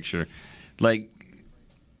in the picture.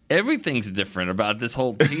 Everything's different about this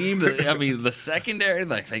whole team. I mean, the secondary,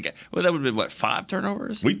 that would have been, 5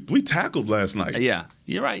 turnovers? We tackled last night. Yeah,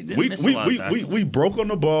 you're right. We broke on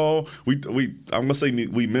the ball. I'm gonna say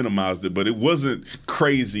we minimized it, but it wasn't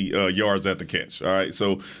crazy yards at the catch. All right,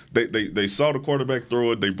 so they saw the quarterback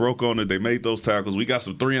throw it. They broke on it. They made those tackles. We got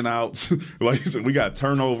some 3-and-outs. Like you said, we got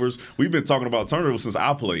turnovers. We've been talking about turnovers since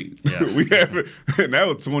I played. Yeah. We haven't. And that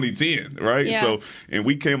was 2010, right? Yeah. So and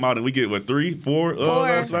we came out and we get 4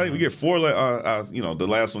 last night. We get 4. The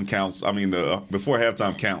last one counts. I mean, before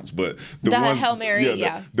halftime counts, but the ones, Hail Mary,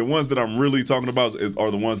 the ones that I'm really talking about are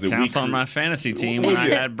the ones that counts on my fantasy team when I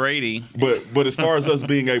had Brady. But as far as us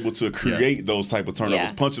being able to create those type of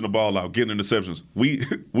turnovers, punching the ball out, getting interceptions,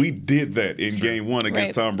 we did that in game 1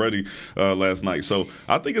 against Tom Brady last night. So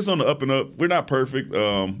I think it's on the up and up. We're not perfect,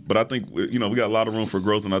 but I think we got a lot of room for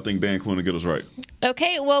growth, and I think Dan Quinn will get us right.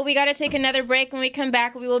 Okay, well, we got to take another break. When we come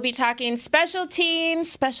back, we will be talking special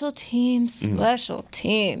teams.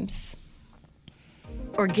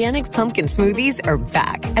 Organic pumpkin smoothies are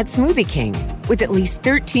back at Smoothie King with at least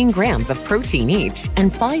 13 grams of protein each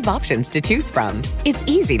and 5 options to choose from. It's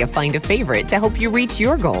easy to find a favorite to help you reach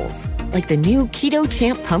your goals, like the new Keto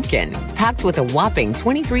Champ Pumpkin, packed with a whopping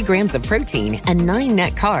 23 grams of protein and 9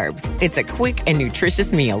 net carbs. It's a quick and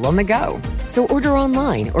nutritious meal on the go. So order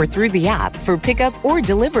online or through the app for pickup or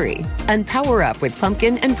delivery. And power up with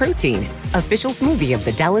pumpkin and protein. Official smoothie of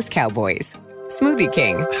the Dallas Cowboys. Smoothie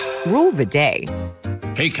King. Rule the day.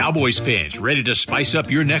 Hey, Cowboys fans, ready to spice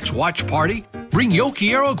up your next watch party? Bring Yo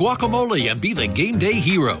Quiero guacamole and be the game day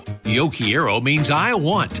hero. Yo Quiero means I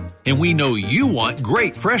want, and we know you want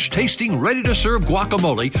great, fresh-tasting, ready-to-serve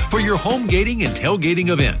guacamole for your home gating and tailgating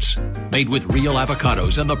events. Made with real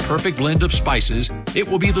avocados and the perfect blend of spices, it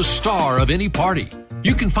will be the star of any party.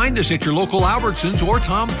 You can find us at your local Albertsons or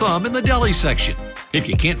Tom Thumb in the deli section. If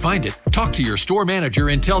you can't find it, talk to your store manager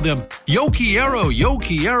and tell them, Yo Quiero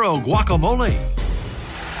guacamole.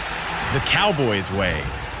 The Cowboys way,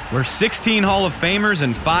 where 16 Hall of Famers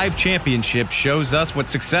and 5 championships shows us what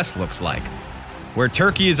success looks like. Where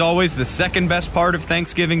turkey is always the second best part of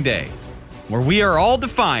Thanksgiving Day. Where we are all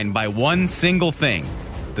defined by one single thing,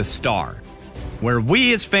 the star. Where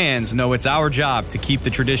we as fans know it's our job to keep the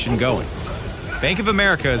tradition going. Bank of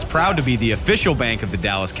America is proud to be the official bank of the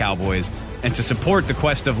Dallas Cowboys and to support the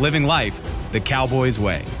quest of living life the Cowboys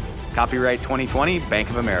way. Copyright 2020, Bank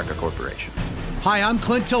of America Corporation. Hi, I'm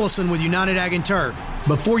Clint Tillison with United Ag and Turf.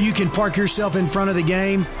 Before you can park yourself in front of the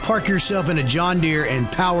game, park yourself in a John Deere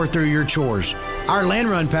and power through your chores. Our Land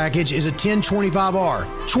Run package is a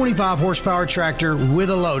 1025R, 25 horsepower tractor with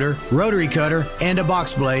a loader, rotary cutter, and a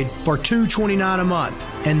box blade for $229 a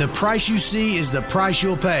month. And the price you see is the price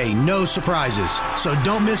you'll pay. No surprises. So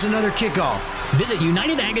don't miss another kickoff. Visit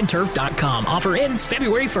UnitedAgAndTurf.com. Offer ends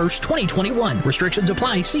February 1st, 2021. Restrictions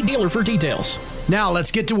apply. See dealer for details. Now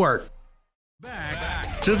let's get to work.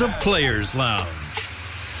 Back to the Players Lounge.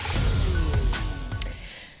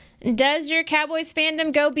 Does your Cowboys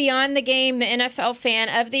fandom go beyond the game? The NFL Fan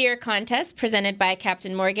of the Year contest, presented by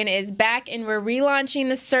Captain Morgan, is back, and we're relaunching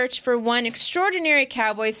the search for one extraordinary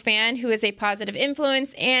Cowboys fan who is a positive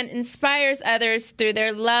influence and inspires others through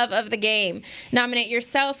their love of the game. Nominate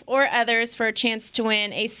yourself or others for a chance to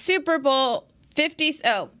win a Super Bowl 50.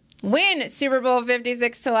 Win Super Bowl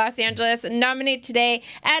 56 to Los Angeles. Nominate today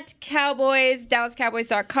at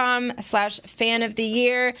DallasCowboys.com/fan of the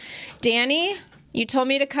year. Danny, you told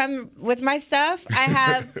me to come with my stuff. I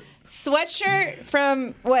have sweatshirt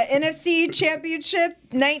from NFC Championship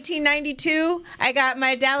 1992. I got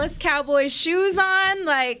my Dallas Cowboys shoes on.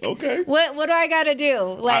 Okay. What do I got to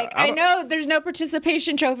do? I know there's no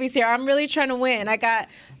participation trophies here. I'm really trying to win. I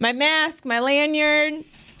got my mask, my lanyard.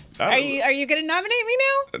 Are you going to nominate me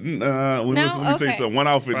now? Let me tell you something. One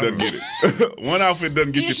outfit doesn't get it. One outfit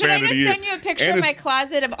doesn't get you fan of the year. Should I just send you a picture of my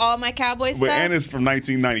closet of all my Cowboys stuff? And it's from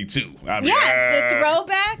 1992. The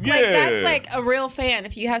throwback. Yeah. That's like a real fan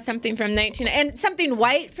if you have something from and something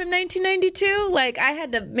white from 1992. I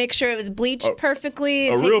had to make sure it was bleached perfectly.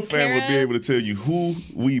 A real fan would be able to tell you who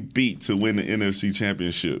we beat to win the NFC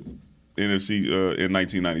Championship in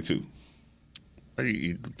 1992. Are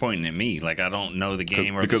you pointing at me like I don't know the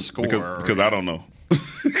game or the score? Because I don't know.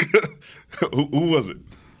 Who was it?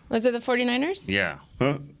 Was it the 49ers? Yeah.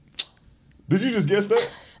 Huh? Did you just guess that?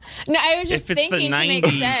 No, I was just thinking to make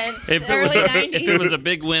sense. If it was a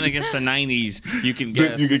big win against the 90s, you can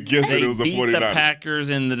guess. You could guess that it was the 49ers. They beat the Packers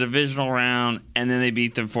in the divisional round, and then they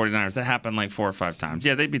beat the 49ers. That happened like 4 or 5 times.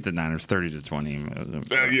 Yeah, they beat the Niners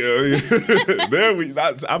 30-20. Yeah.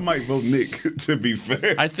 I might vote Nick, to be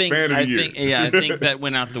fair. I think that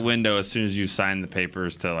went out the window as soon as you signed the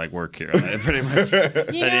papers to work here. Pretty much.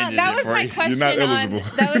 That was my question.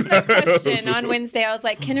 On Wednesday. I was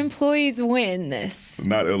like, can employees win this?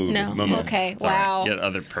 Not eligible. No. Okay. Sorry. Wow. You had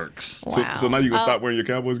other perks. Wow. So now you gonna stop wearing your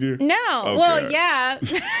Cowboys gear? No. Okay. Well, yeah.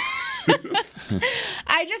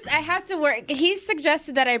 I have to work. He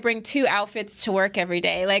suggested that I bring 2 outfits to work every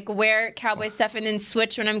day, wear Cowboy stuff and then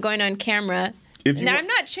switch when I'm going on camera. I'm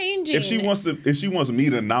not changing. If she wants me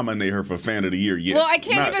to nominate her for Fan of the Year, yes. Well, I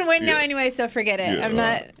can't even win now anyway, so forget it.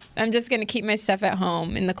 Yeah, I'm just gonna keep my stuff at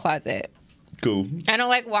home in the closet. Cool. I don't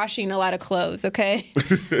like washing a lot of clothes, okay?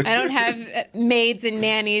 I don't have maids and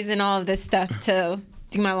nannies and all of this stuff to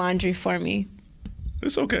do my laundry for me.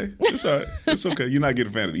 It's okay. It's all right. It's okay. You're not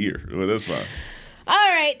getting Fan of the Year. Well, that's fine.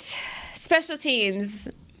 All right. Special teams.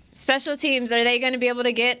 Are they going to be able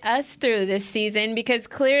to get us through this season? Because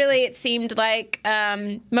clearly it seemed like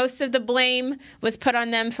most of the blame was put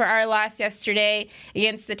on them for our loss yesterday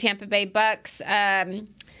against the Tampa Bay Bucks.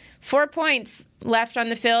 4 points left on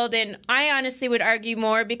the field, and I honestly would argue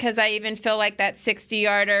more because I even feel like that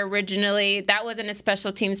 60-yarder originally, that wasn't a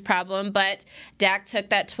special teams problem, but Dak took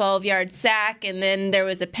that 12-yard sack, and then there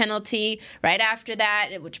was a penalty right after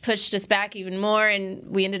that, which pushed us back even more, and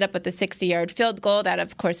we ended up with a 60-yard field goal that,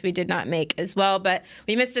 of course, we did not make as well. But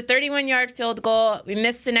we missed a 31-yard field goal. We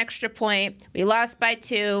missed an extra point. We lost by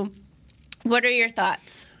 2. What are your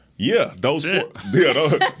thoughts? Yeah, those 4. Yeah,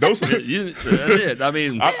 those. That's it. I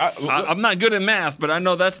mean, I'm not good at math, but I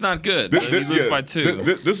know that's not good. You lose by 2.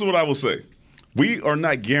 This is what I will say. We are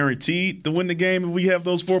not guaranteed to win the game if we have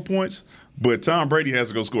those 4 points, but Tom Brady has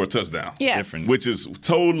to go score a touchdown. Yes. Different. Which is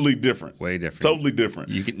totally different. Way different. Totally different.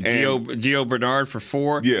 You can Gio Bernard for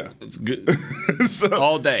 4. Yeah.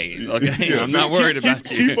 All day. Okay. Yeah. I'm not worried about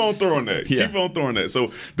you. Keep on throwing that. Yeah. Keep on throwing that.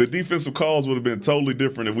 So the defensive calls would have been totally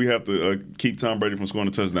different if we have to keep Tom Brady from scoring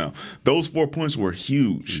a touchdown. Those 4 points were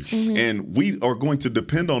huge. Mm-hmm. And we are going to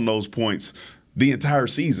depend on those points the entire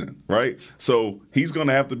season, right? So he's going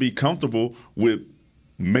to have to be comfortable with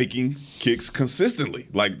making kicks consistently.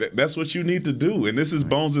 That's what you need to do. And this is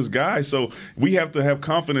Bones' guy. So we have to have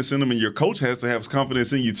confidence in him, and your coach has to have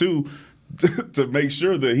confidence in you too to make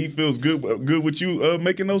sure that he feels good with you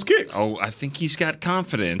making those kicks. Oh, I think he's got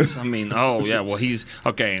confidence. I mean, well, he's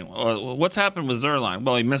okay. What's happened with Zuerlein?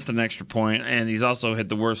 Well, he missed an extra point, and he's also hit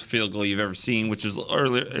the worst field goal you've ever seen, which is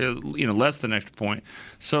earlier, less than an extra point.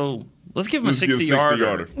 So let's give him a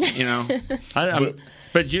 60-yarder.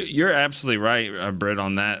 But you're absolutely right, Britt,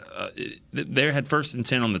 on that. They had 1st and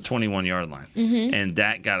 10 on the 21-yard line, and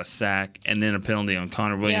Dak got a sack and then a penalty on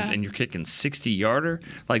Connor Williams, and you're kicking 60-yarder?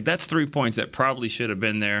 That's 3 points that probably should have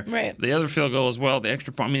been there. Right. The other field goal as well, the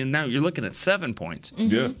extra point. I mean, now you're looking at 7 points.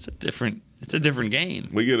 Yeah. It's a different It's a different game.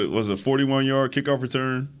 We get was a 41-yard kickoff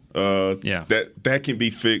return. That can be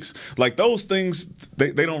fixed. Like those things,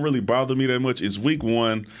 they don't really bother me that much. It's week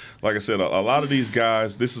one. Like I said, a lot of these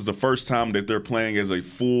guys, this is the first time that they're playing as a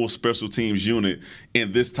full special teams unit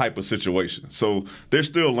in this type of situation. So they're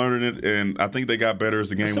still learning it, and I think they got better as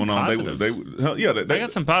the game went on. They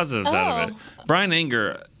got some positives out of it. Brian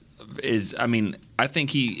Anger is, I mean, I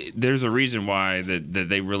think there's a reason why that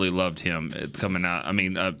they really loved him coming out. I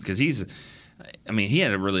mean, because he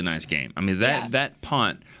had a really nice game. I mean, that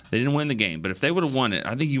punt, they didn't win the game, but if they would have won it,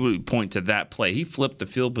 I think you would point to that play. He flipped the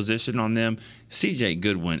field position on them. C.J.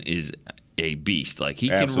 Goodwin is a beast. Like, he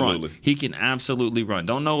can run. He can absolutely run.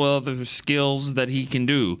 Don't know what other skills that he can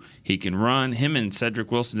do. He can run. Him and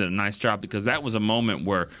Cedric Wilson did a nice job because that was a moment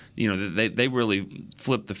where, they really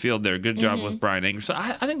flipped the field there. Good job with Brian Anger. So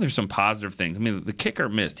I think there's some positive things. I mean, the kicker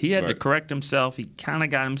missed. He had to correct himself. He kind of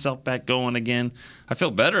got himself back going again. I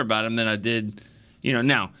feel better about him than I did.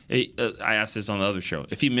 Now, I asked this on the other show.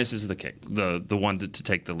 If he misses the kick, the one to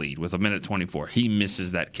take the lead with 1:24, he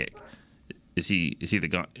misses that kick. Is he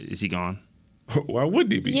gone? Why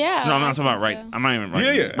would he be? Yeah. No, I'm not talking about right. I'm not even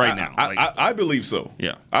right now. I believe so.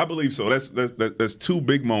 Yeah, I believe so. That's two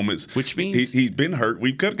big moments. Which means he's been hurt.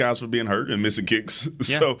 We've cut guys for being hurt and missing kicks.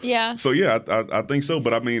 Yeah. So I think so.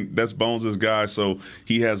 But I mean, that's Bones' guy, so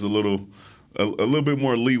he has a little bit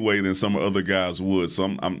more leeway than some other guys would. So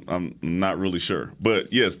I'm not really sure.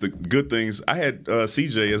 But yes, the good things. I had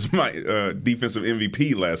CJ as my defensive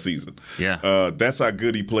MVP last season. Yeah, that's how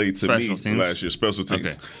good he played to me last year. Special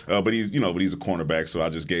teams. Okay. But he's a cornerback, so I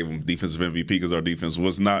just gave him defensive MVP because our defense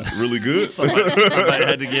was not really good. somebody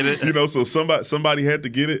had to get it. So somebody had to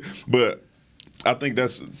get it. But I think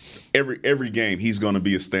that's every game he's going to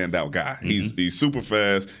be a standout guy. Mm-hmm. He's super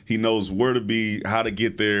fast. He knows where to be, how to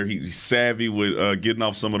get there. He's savvy with getting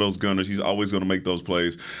off some of those gunners. He's always going to make those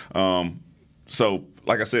plays. So,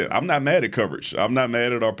 like I said, I'm not mad at coverage. I'm not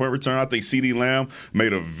mad at our punt return. I think CeeDee Lamb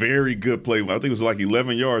made a very good play. I think it was like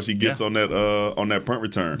 11 yards he gets on that punt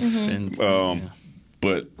return. Mm-hmm.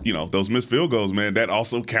 But those missed field goals, man, that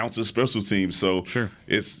also counts as special teams. So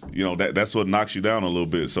it's that's what knocks you down a little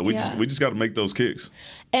bit. So we just got to make those kicks.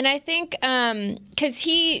 And I think because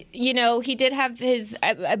he did have his,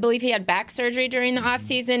 I believe he had back surgery during the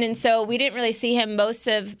offseason, and so we didn't really see him most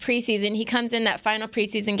of preseason. He comes in that final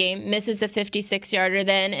preseason game, misses a 56-yarder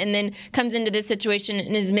then, and then comes into this situation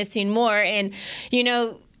and is missing more. And,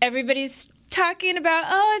 everybody's talking about,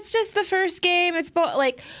 it's just the first game. It's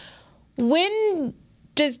when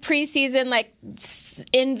does preseason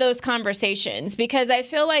end those conversations? Because I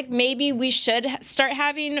feel like maybe we should start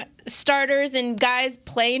having starters and guys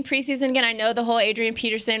playing preseason again. I know the whole Adrian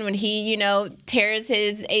Peterson when he tears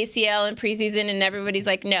his ACL in preseason and everybody's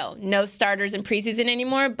like, no starters in preseason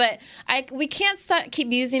anymore. But we can't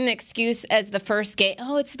keep using the excuse as the first game.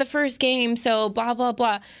 Oh, it's the first game, so blah blah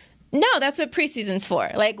blah. No, that's what preseason's for.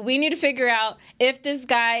 We need to figure out if this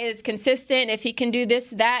guy is consistent, if he can do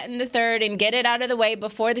this, that, and the third, and get it out of the way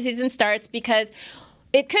before the season starts, because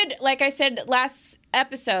it could, like I said last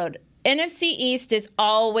episode, NFC East is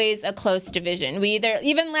always a close division.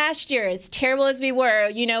 Even last year, as terrible as we were,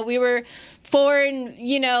 we were 4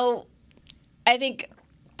 and, I think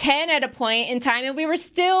 10 at a point in time, and we were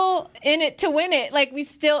still in it to win it.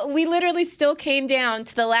 We literally still came down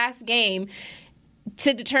to the last game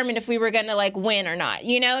to determine if we were going to win or not,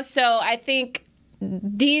 So I think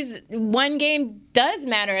one game does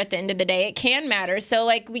matter at the end of the day. It can matter. So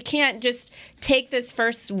we can't just take this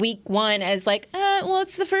first week one as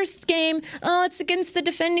it's the first game. Oh, it's against the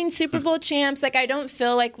defending Super Bowl champs. I don't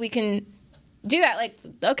feel like we can do that.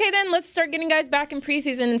 Okay, then let's start getting guys back in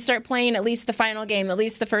preseason and start playing at least the final game, at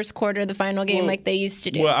least the first quarter of the final game like they used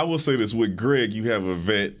to do. Well, I will say this. With Greg, you have a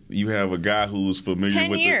vet. You have a guy who's familiar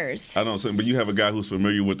 10 with years. I don't say, but you have a guy who's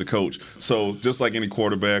familiar with the coach. So just like any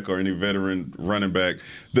quarterback or any veteran running back,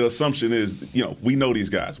 the assumption is, we know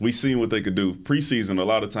these guys. We've seen what they could do. Preseason, a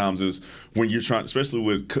lot of times, is when you're trying, especially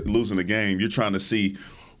with losing a game, you're trying to see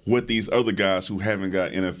what these other guys who haven't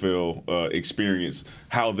got NFL experience,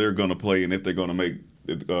 how they're going to play, and if they're going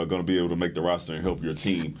to be able to make the roster and help your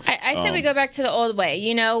team. I said we go back to the old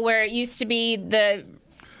way, where it used to be the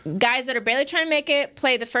guys that are barely trying to make it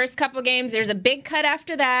play the first couple games. There's a big cut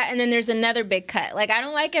after that, and then there's another big cut. I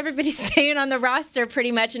don't like everybody staying on the roster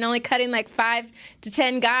pretty much and only cutting 5 to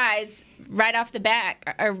 10 guys right off the bat,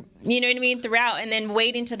 or you know what I mean, throughout, and then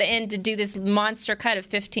waiting to the end to do this monster cut of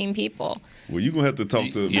 15 people. Well, you're going to have to talk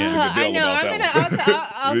to I know.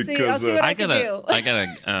 I'll see what I can do. I got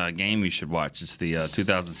a game you should watch. It's the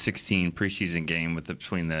 2016 preseason game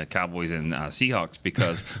between the Cowboys and Seahawks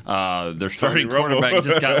because their starting quarterback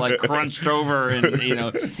just got like crunched over,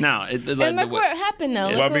 and now. And look what happened though.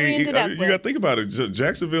 Look what we ended up with. You got to think about it.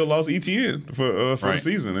 Jacksonville lost ETN for the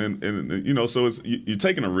season, and so you're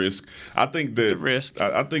taking a risk. I think that it's a risk.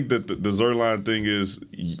 I think that the Zuerlein thing is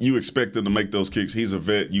you expect him to make those kicks. He's a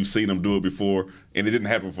vet. You've seen him do it before. And it didn't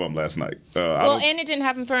happen for him last night. And it didn't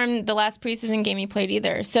happen for him the last preseason game he played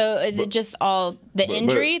either. So is it just all the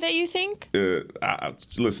injury that you think?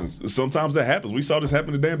 Listen, sometimes that happens. We saw this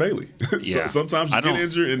happen to Dan Bailey. Yeah. Sometimes you get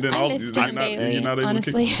injured and then you're not able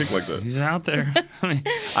to kick like that. He's out there.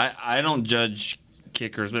 I don't judge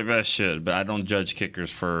kickers. Maybe I should, but I don't judge kickers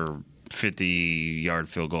for 50-yard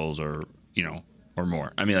field goals or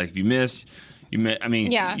more. I mean, like if you miss. But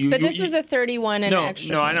this was a 31 and an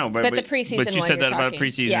extra. No, I know, but the preseason. But you said that about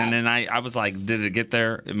preseason, yeah. and then I was like, did it get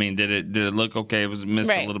there? I mean, did it look okay? It was missed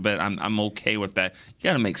a little bit. I'm okay with that. You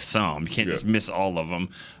got to make some. You can't just miss all of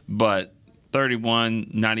them. But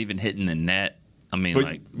 31, not even hitting the net. I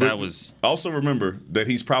mean, that was. Also remember that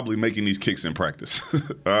he's probably making these kicks in practice.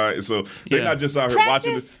 All right, so they're not just out here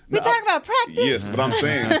watching it. We talk about practice. Yes, but I'm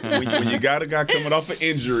saying when you got a guy coming off an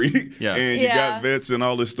injury and you got vets and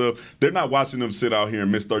all this stuff, they're not watching them sit out here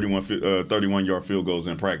and miss 31-yard field goals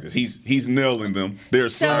in practice. He's nailing them. They're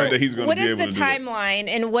assuming that he's going to be able to do What is the timeline,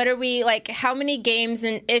 and what are we like? How many games?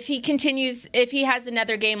 And if he has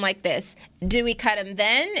another game like this, do we cut him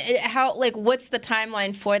then? What's the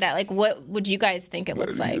timeline for that? Like, what would you guys think it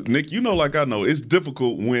looks like? Nick, like I know, it's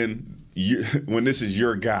difficult when this is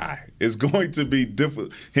your guy. It's going to be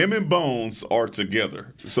difficult. Him and Bones are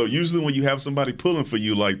together. So usually when you have somebody pulling for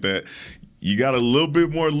you like that, you got a little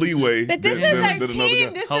bit more leeway. But this is our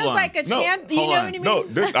team. This is like a champ. You know what I mean? No,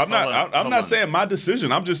 I'm not saying my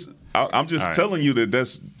decision. I'm just telling you that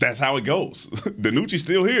that's how it goes. Danucci's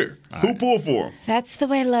still here. Who pulled for him? That's the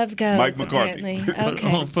way love goes. Mike McCarthy.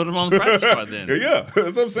 Okay. Put him on the practice squad then. Yeah,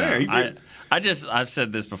 that's what I'm saying. I've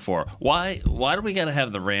said this before. Why do we got to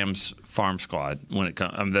have the Rams farm squad when it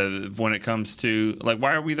comes to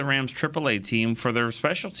why are we the Rams AAA team for their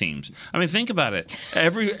special teams? I mean, think about it.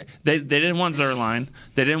 They didn't want Zuerlein,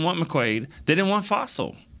 they didn't want McQuaid, they didn't want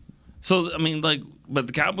Fossil. So I mean, but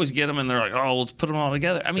the Cowboys get them and they're like, oh, let's put them all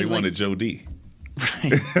together. I mean, they wanted Joe D.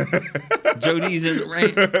 Right. Joe D's in the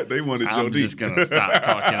right. They wanted Joe I'm D. just gonna stop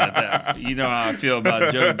talking at that. You know how I feel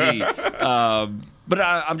about Joe D. But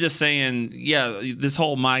I'm just saying, this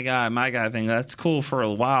whole my guy thing, that's cool for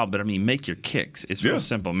a while, but I mean, make your kicks. It's real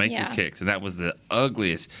simple. Make your kicks. And that was the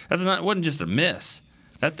ugliest. It wasn't just a miss.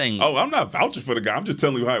 That thing. Oh, I'm not vouching for the guy. I'm just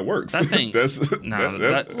telling you how it works. That thing. that's how it's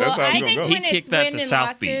going to go. He kicked that to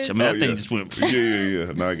South Beach. I mean, that thing just went.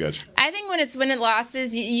 Yeah. No, I got you. I think when it's win and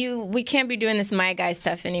losses, we can't be doing this my guy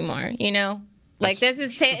stuff anymore, you know? This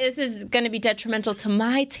is going to be detrimental to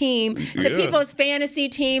my team, to people's fantasy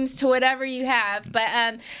teams, to whatever you have.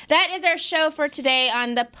 But that is our show for today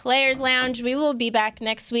on the Players Lounge. We will be back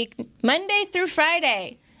next week, Monday through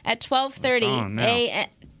Friday at 12:30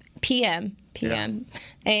 p.m.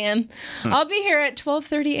 a.m. I'll be here at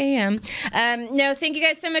 12:30 a.m. Thank you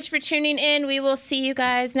guys so much for tuning in. We will see you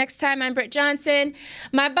guys next time. I'm Britt Johnson.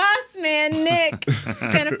 My boss man, Nick, is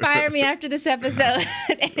going to fire me after this episode.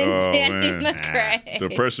 And Danny McCray. The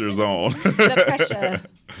pressure is on. The pressure.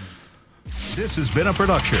 This has been a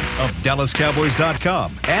production of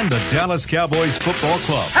DallasCowboys.com and the Dallas Cowboys Football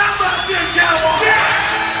Club. How about this, Cowboys? Yeah!